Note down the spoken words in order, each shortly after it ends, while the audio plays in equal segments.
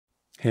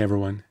Hey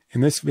everyone,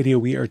 in this video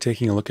we are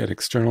taking a look at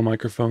external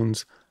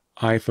microphones,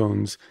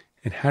 iPhones,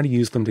 and how to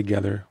use them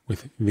together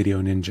with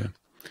Video Ninja.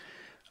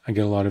 I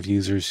get a lot of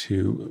users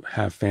who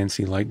have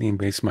fancy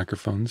Lightning-based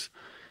microphones.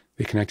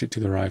 They connect it to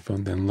their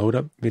iPhone, then load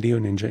up Video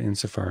Ninja in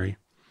Safari,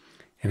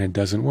 and it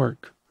doesn't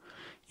work.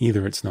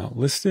 Either it's not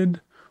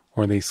listed,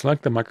 or they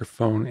select the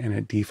microphone and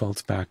it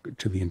defaults back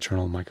to the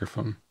internal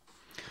microphone.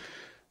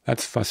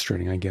 That's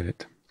frustrating, I get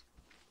it.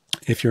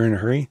 If you're in a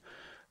hurry,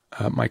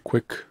 my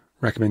quick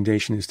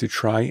recommendation is to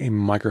try a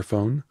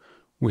microphone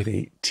with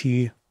a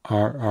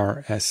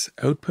TRRS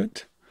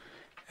output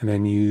and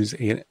then use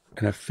an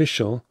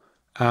official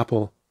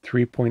Apple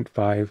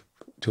 3.5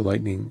 to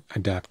Lightning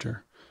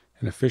adapter,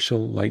 an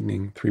official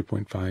Lightning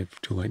 3.5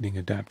 to Lightning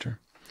adapter.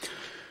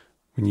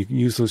 When you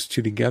use those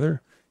two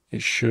together,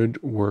 it should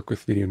work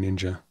with Video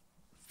Ninja,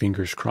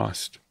 fingers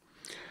crossed.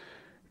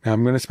 Now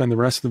I'm going to spend the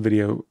rest of the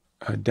video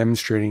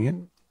demonstrating it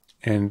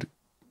and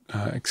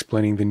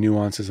explaining the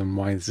nuances on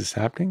why this is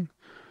happening.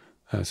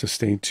 So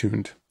stay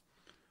tuned.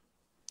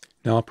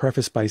 Now I'll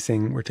preface by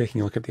saying we're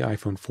taking a look at the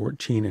iPhone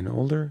 14 and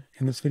older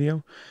in this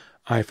video.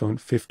 iPhone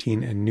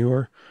 15 and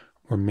newer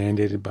were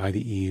mandated by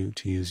the EU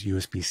to use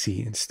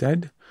USB-C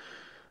instead.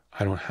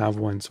 I don't have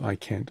one, so I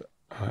can't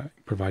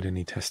provide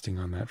any testing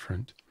on that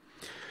front.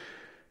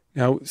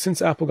 Now,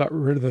 since Apple got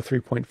rid of the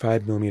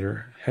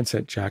 3.5mm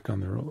headset jack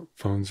on their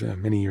phones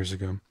many years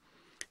ago,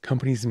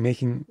 companies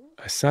making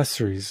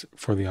accessories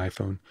for the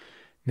iPhone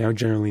now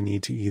generally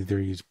need to either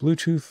use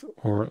Bluetooth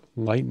or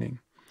Lightning.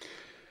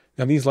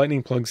 Now these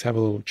Lightning plugs have a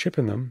little chip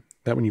in them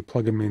that when you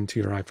plug them into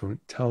your iPhone,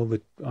 tell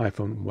the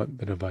iPhone what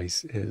the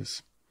device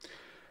is.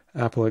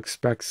 Apple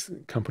expects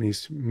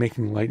companies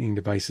making Lightning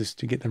devices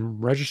to get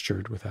them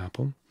registered with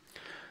Apple.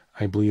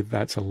 I believe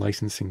that's a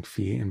licensing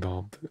fee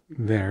involved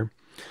there.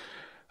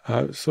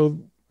 So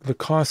the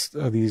cost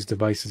of these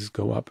devices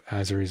go up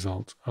as a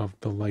result of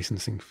the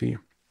licensing fee.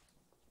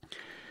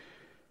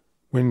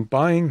 When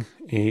buying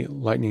a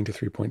Lightning to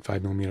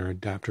 3.5mm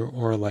adapter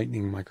or a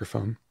Lightning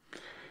microphone,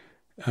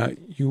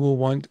 you will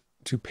want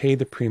to pay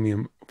the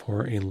premium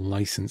for a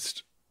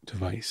licensed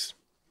device.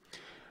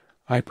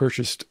 I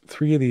purchased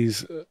 3 of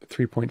these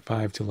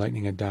 3.5 to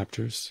Lightning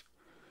adapters,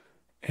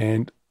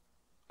 and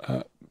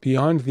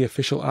beyond the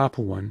official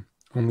Apple one,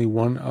 only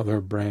one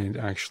other brand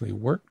actually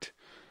worked.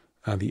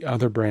 The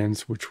other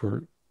brands, which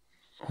were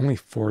only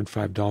 $4 or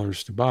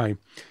 $5 to buy,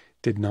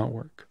 did not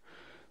work.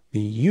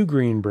 The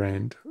Ugreen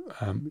brand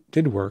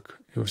did work.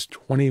 It was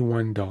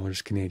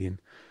 $21 Canadian.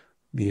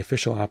 The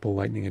official Apple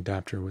Lightning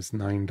adapter was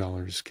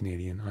 $9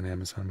 Canadian on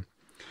Amazon.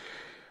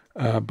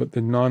 But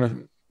the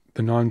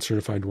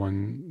non-certified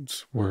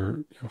ones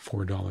were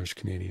 $4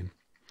 Canadian.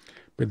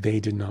 But they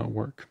did not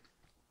work.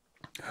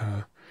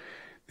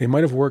 They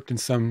might have worked in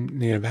some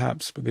native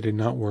apps, but they did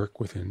not work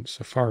within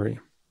Safari.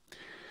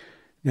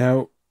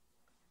 Now,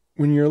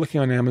 when you're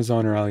looking on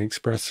Amazon or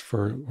AliExpress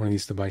for one of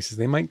these devices,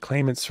 they might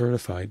claim it's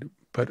certified,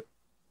 but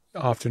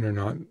often or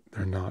not,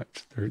 they're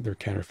not. They're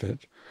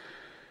counterfeit.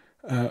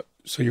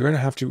 So you're going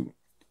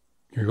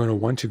to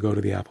want to go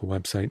to the Apple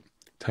website,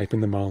 type in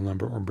the model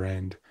number or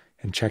brand,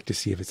 and check to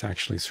see if it's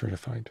actually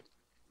certified.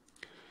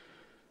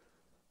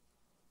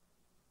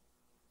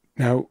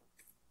 Now,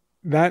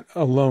 that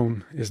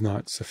alone is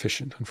not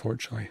sufficient,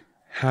 unfortunately.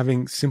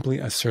 Having simply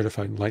a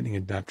certified Lightning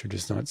adapter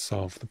does not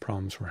solve the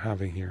problems we're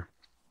having here.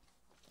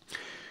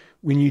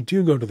 When you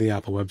do go to the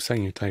Apple website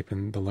and you type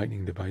in the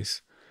Lightning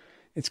device,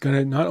 it's going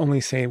to not only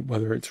say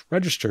whether it's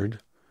registered,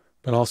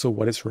 but also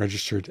what it's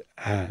registered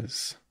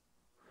as.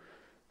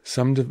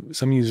 Some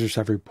users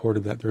have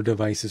reported that their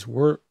devices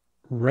were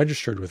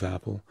registered with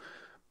Apple,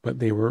 but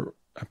they were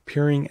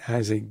appearing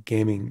as a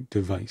gaming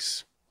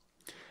device.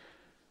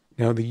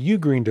 Now, the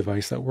Ugreen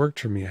device that worked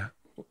for me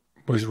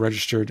was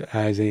registered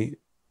as a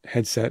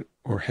headset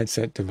or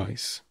headset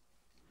device.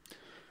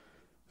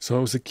 So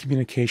it was a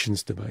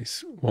communications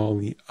device, while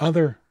the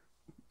other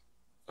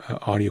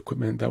audio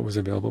equipment that was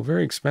available,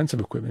 very expensive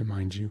equipment,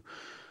 mind you,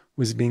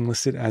 was being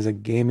listed as a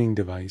gaming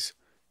device,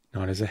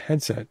 not as a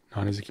headset,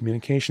 not as a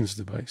communications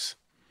device.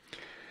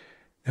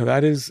 Now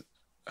that is,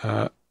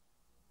 I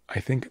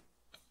think,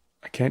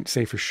 I can't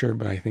say for sure,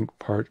 but I think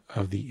part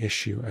of the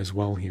issue as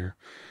well here.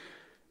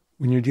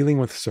 When you're dealing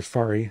with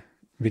Safari,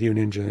 Video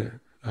Ninja,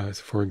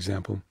 for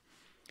example,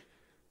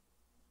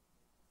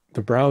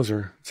 the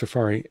browser,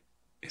 Safari,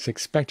 is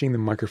expecting the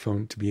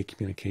microphone to be a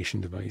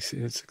communication device.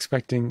 It's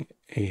expecting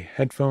a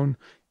headphone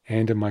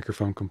and a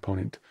microphone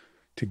component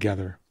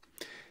together.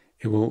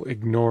 It will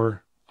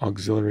ignore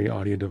auxiliary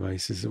audio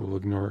devices. It will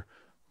ignore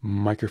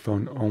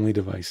microphone-only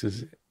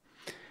devices.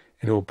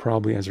 And it will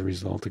probably, as a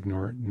result,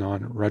 ignore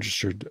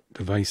non-registered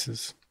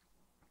devices.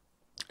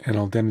 And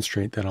I'll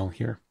demonstrate that all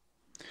here.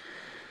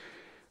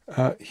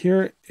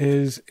 Here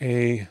is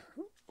a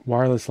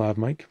wireless lav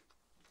mic.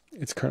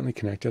 It's currently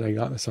connected. I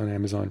got this on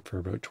Amazon for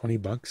about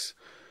 $20.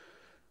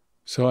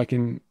 So I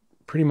can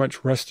pretty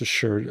much rest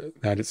assured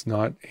that it's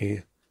not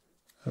a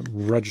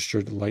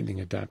registered Lightning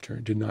adapter.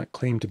 It did not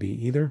claim to be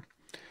either.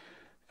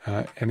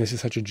 And this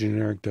is such a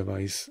generic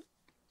device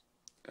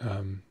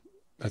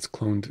that's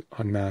cloned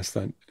en masse.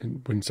 That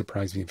it wouldn't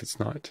surprise me if it's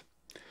not.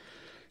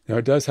 Now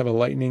it does have a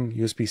Lightning,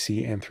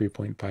 USB-C, and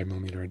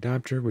 3.5mm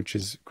adapter, which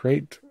is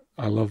great.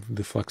 I love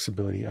the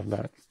flexibility of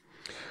that.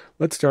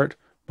 Let's start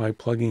by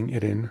plugging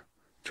it in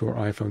to our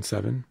iPhone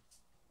 7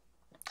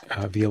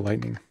 via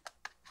Lightning.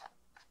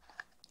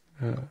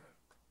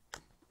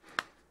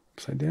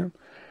 Upside down.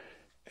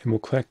 And we'll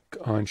click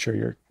on Share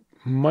Your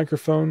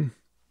Microphone.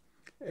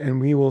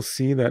 And we will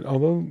see that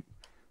although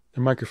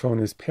the microphone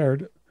is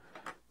paired,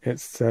 it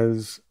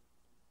says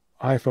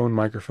iPhone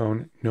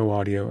microphone, no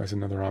audio as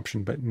another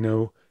option, but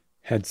no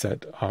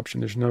headset option.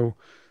 There's no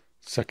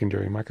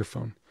secondary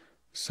microphone.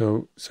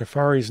 So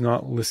Safari is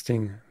not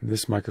listing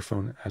this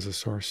microphone as a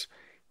source,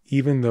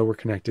 even though we're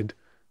connected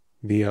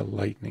via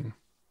Lightning.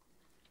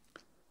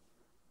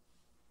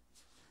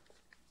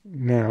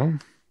 Now,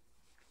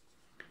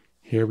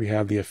 here we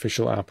have the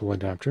official Apple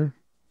adapter,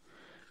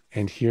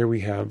 and here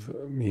we have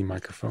the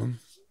microphone.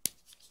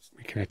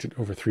 We connect it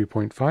over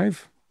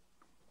 3.5.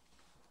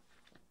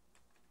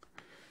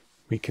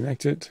 We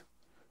connect it.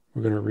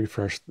 We're going to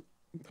refresh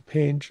the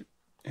page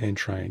and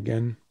try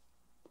again.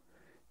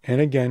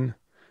 And again,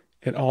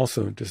 it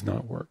also does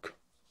not work.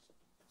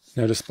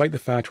 Now, despite the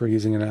fact we're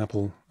using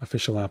an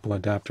official Apple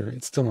adapter,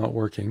 it's still not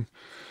working.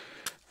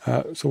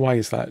 So why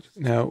is that?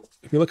 Now,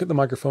 if you look at the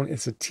microphone,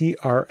 it's a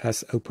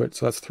TRS output,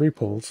 so that's 3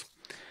 poles.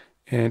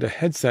 And a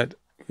headset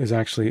is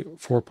actually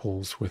 4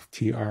 poles with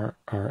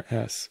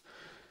TRRS.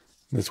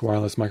 This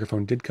wireless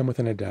microphone did come with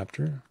an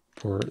adapter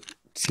for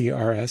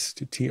TRS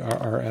to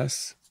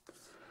TRRS.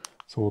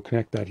 So we'll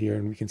connect that here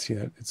and we can see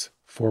that it's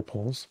 4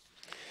 poles.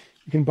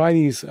 You can buy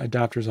these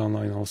adapters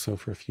online also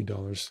for a few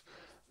dollars.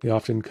 They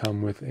often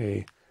come with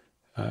a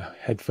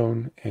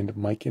headphone and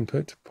mic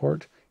input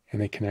port,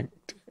 and they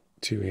connect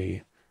to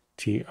a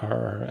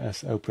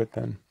TRRS output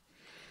then.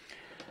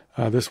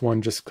 This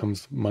one just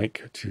comes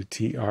mic to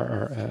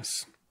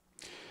TRRS.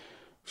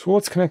 So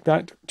let's connect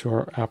that to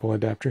our Apple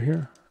adapter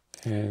here,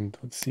 and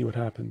let's see what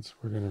happens.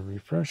 We're going to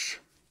refresh.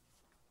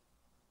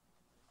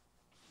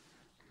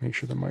 Make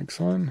sure the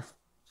mic's on.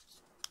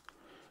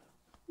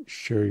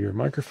 Share your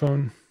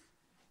microphone.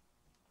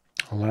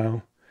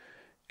 Allow.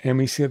 And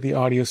we see that the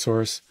audio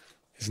source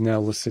is now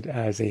listed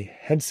as a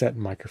headset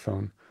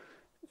microphone.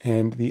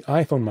 And the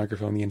iPhone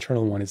microphone, the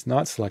internal one, is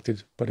not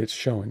selected, but it's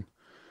showing.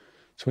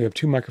 So we have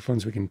 2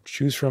 microphones we can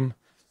choose from.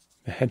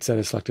 The headset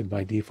is selected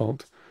by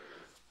default.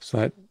 So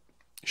that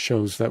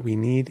shows that we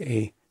need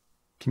a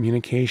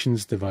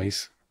communications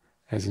device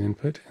as an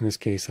input, in this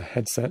case a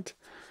headset.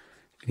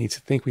 It needs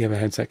to think we have a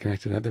headset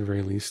connected at the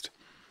very least,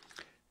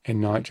 and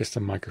not just a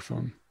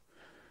microphone.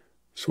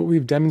 So what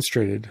we've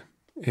demonstrated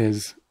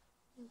is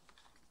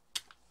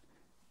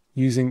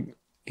using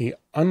an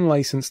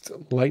unlicensed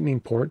Lightning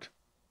port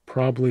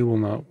probably will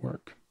not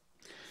work.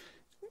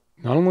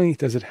 Not only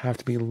does it have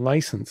to be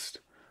licensed,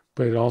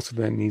 but it also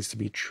then needs to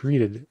be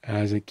treated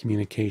as a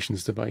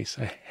communications device,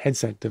 a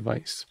headset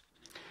device.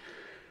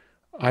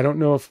 I don't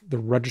know if the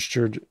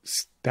registered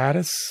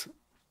status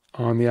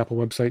on the Apple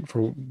website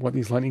for what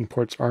these Lightning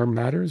ports are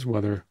matters,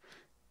 whether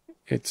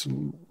it's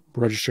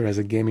registered as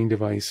a gaming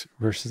device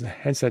versus a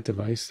headset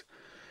device.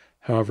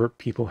 However,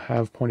 people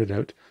have pointed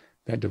out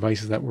that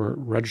devices that were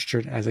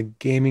registered as a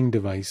gaming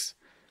device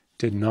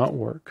did not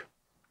work,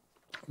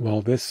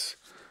 while this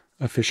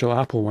official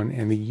Apple one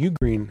and the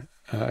Ugreen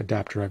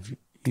adapter I've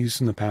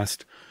used in the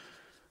past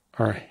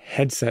are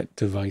headset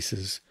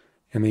devices,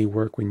 and they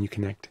work when you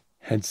connect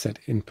headset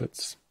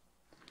inputs.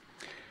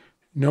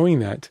 Knowing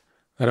that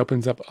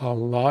opens up a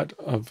lot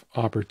of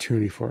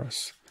opportunity for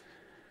us.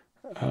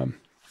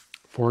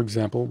 For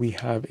example, we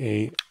have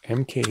a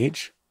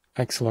MKH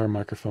XLR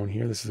microphone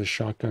here. This is a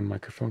shotgun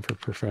microphone for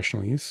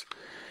professional use.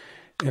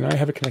 And I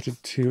have it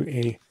connected to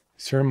a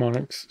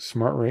Ceramonics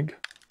Smart Rig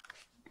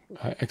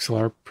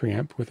XLR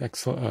preamp with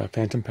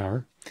phantom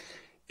power.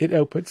 It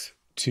outputs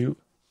to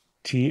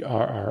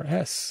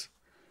TRRS,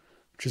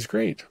 which is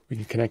great. We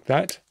can connect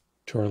that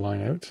to our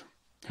line out,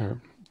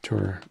 or to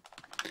our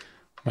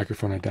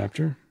microphone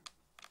adapter,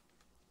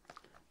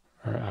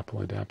 our Apple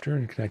adapter,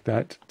 and connect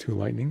that to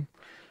Lightning.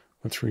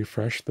 Let's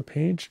refresh the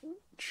page.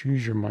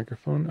 Choose your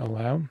microphone,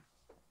 allow.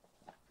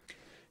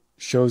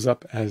 Shows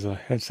up as a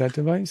headset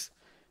device,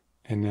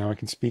 and now I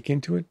can speak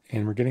into it,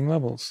 and we're getting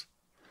levels.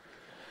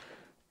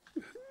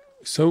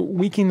 So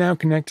we can now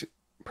connect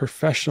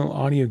professional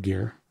audio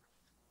gear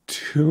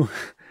to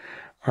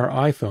our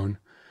iPhone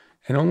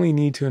and only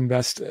need to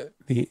invest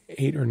the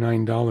 $8 or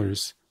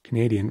 $9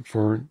 Canadian,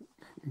 for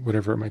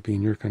whatever it might be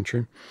in your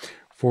country,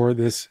 for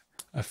this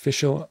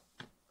official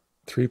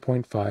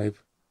 3.5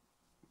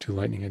 to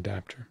Lightning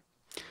adapter.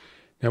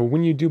 Now,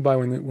 when you do buy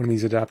one of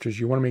these adapters,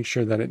 you want to make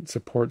sure that it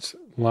supports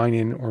line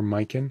in or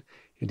mic in.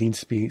 It needs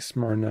to be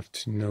smart enough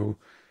to know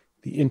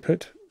the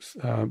input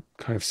kind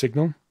of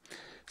signal.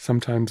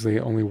 Sometimes they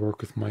only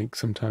work with mic,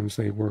 sometimes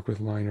they work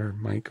with line or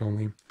mic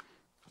only.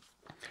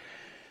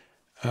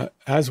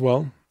 As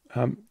well,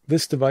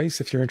 this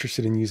device, if you're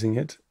interested in using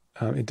it,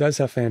 it does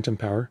have phantom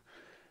power.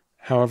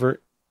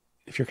 However,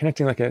 if you're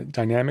connecting like a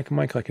dynamic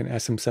mic, like an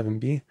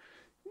SM7B,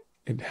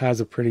 it has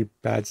a pretty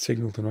bad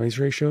signal to noise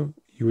ratio,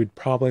 you would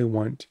probably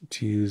want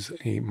to use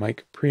a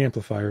mic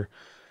preamplifier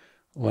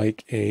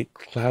like a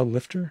cloud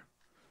lifter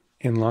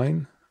in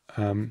line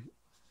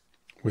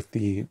with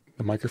the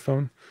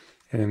microphone.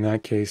 And in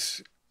that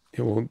case,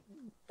 it will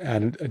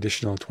add an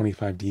additional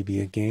 25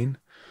 dB of gain,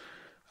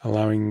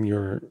 allowing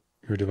your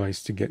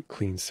device to get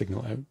clean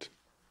signal out.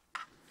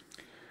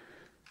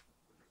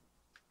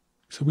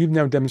 So we've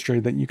now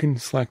demonstrated that you can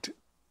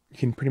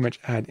pretty much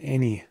add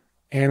any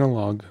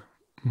analog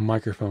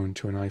microphone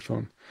to an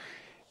iPhone.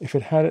 If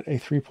it had a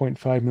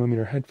 3.5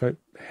 millimeter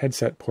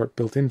headset port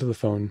built into the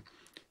phone,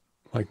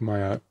 like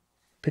my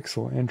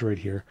Pixel Android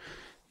here,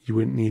 you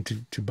wouldn't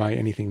need to buy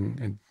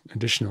anything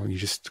additional. You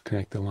just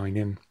connect the line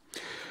in.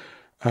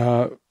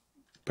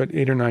 But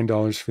 $8 or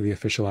 $9 for the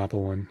official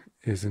Apple one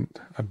isn't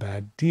a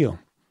bad deal.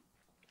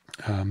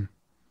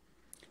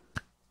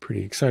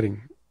 Pretty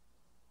exciting.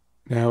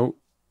 Now,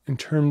 in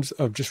terms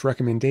of just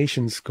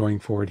recommendations going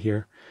forward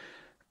here,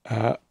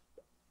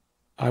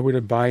 I would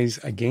advise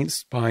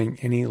against buying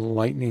any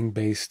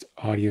Lightning-based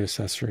audio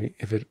accessory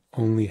if it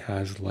only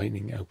has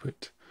Lightning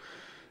output.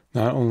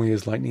 Not only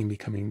is Lightning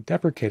becoming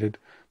deprecated,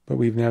 but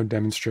we've now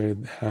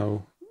demonstrated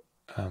how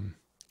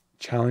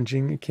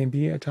challenging it can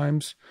be at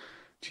times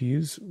to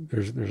use.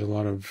 There's a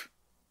lot of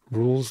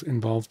rules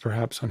involved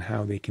perhaps on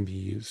how they can be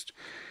used.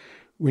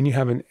 When you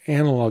have an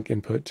analog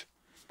input,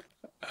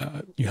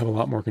 you have a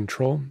lot more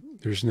control.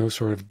 There's no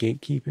sort of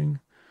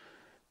gatekeeping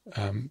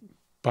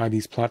by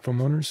these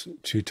platform owners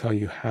to tell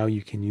you how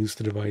you can use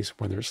the device,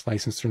 whether it's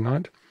licensed or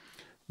not.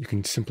 You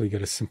can simply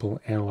get a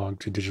simple analog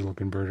to digital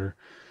converter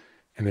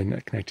and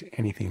then connect to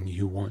anything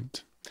you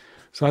want.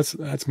 So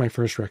that's my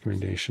first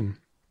recommendation,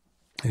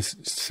 is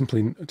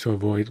simply to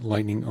avoid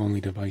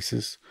Lightning-only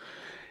devices.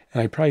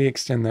 And I'd probably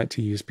extend that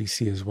to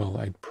USB-C as well.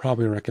 I'd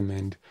probably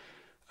recommend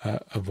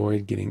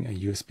avoid getting a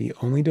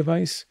USB-only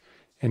device,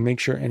 and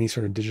make sure any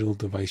sort of digital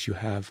device you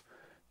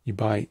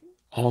buy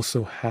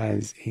also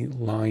has a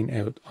line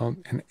out,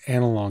 an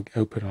analog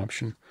output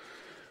option.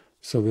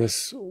 So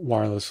this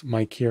wireless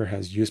mic here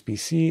has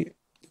USB-C,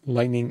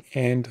 Lightning,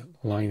 and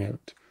line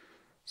out.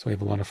 So I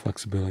have a lot of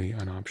flexibility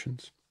on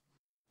options.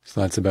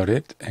 So that's about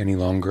it. Any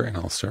longer and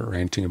I'll start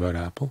ranting about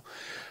Apple.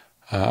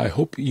 I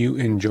hope you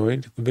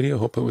enjoyed the video.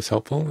 Hope it was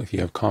helpful. If you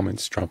have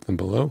comments, drop them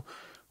below.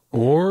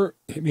 Or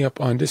hit me up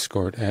on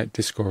Discord at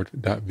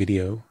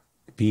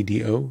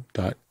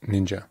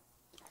discord.video.ninja.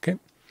 Okay?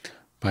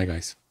 Bye,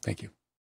 guys. Thank you.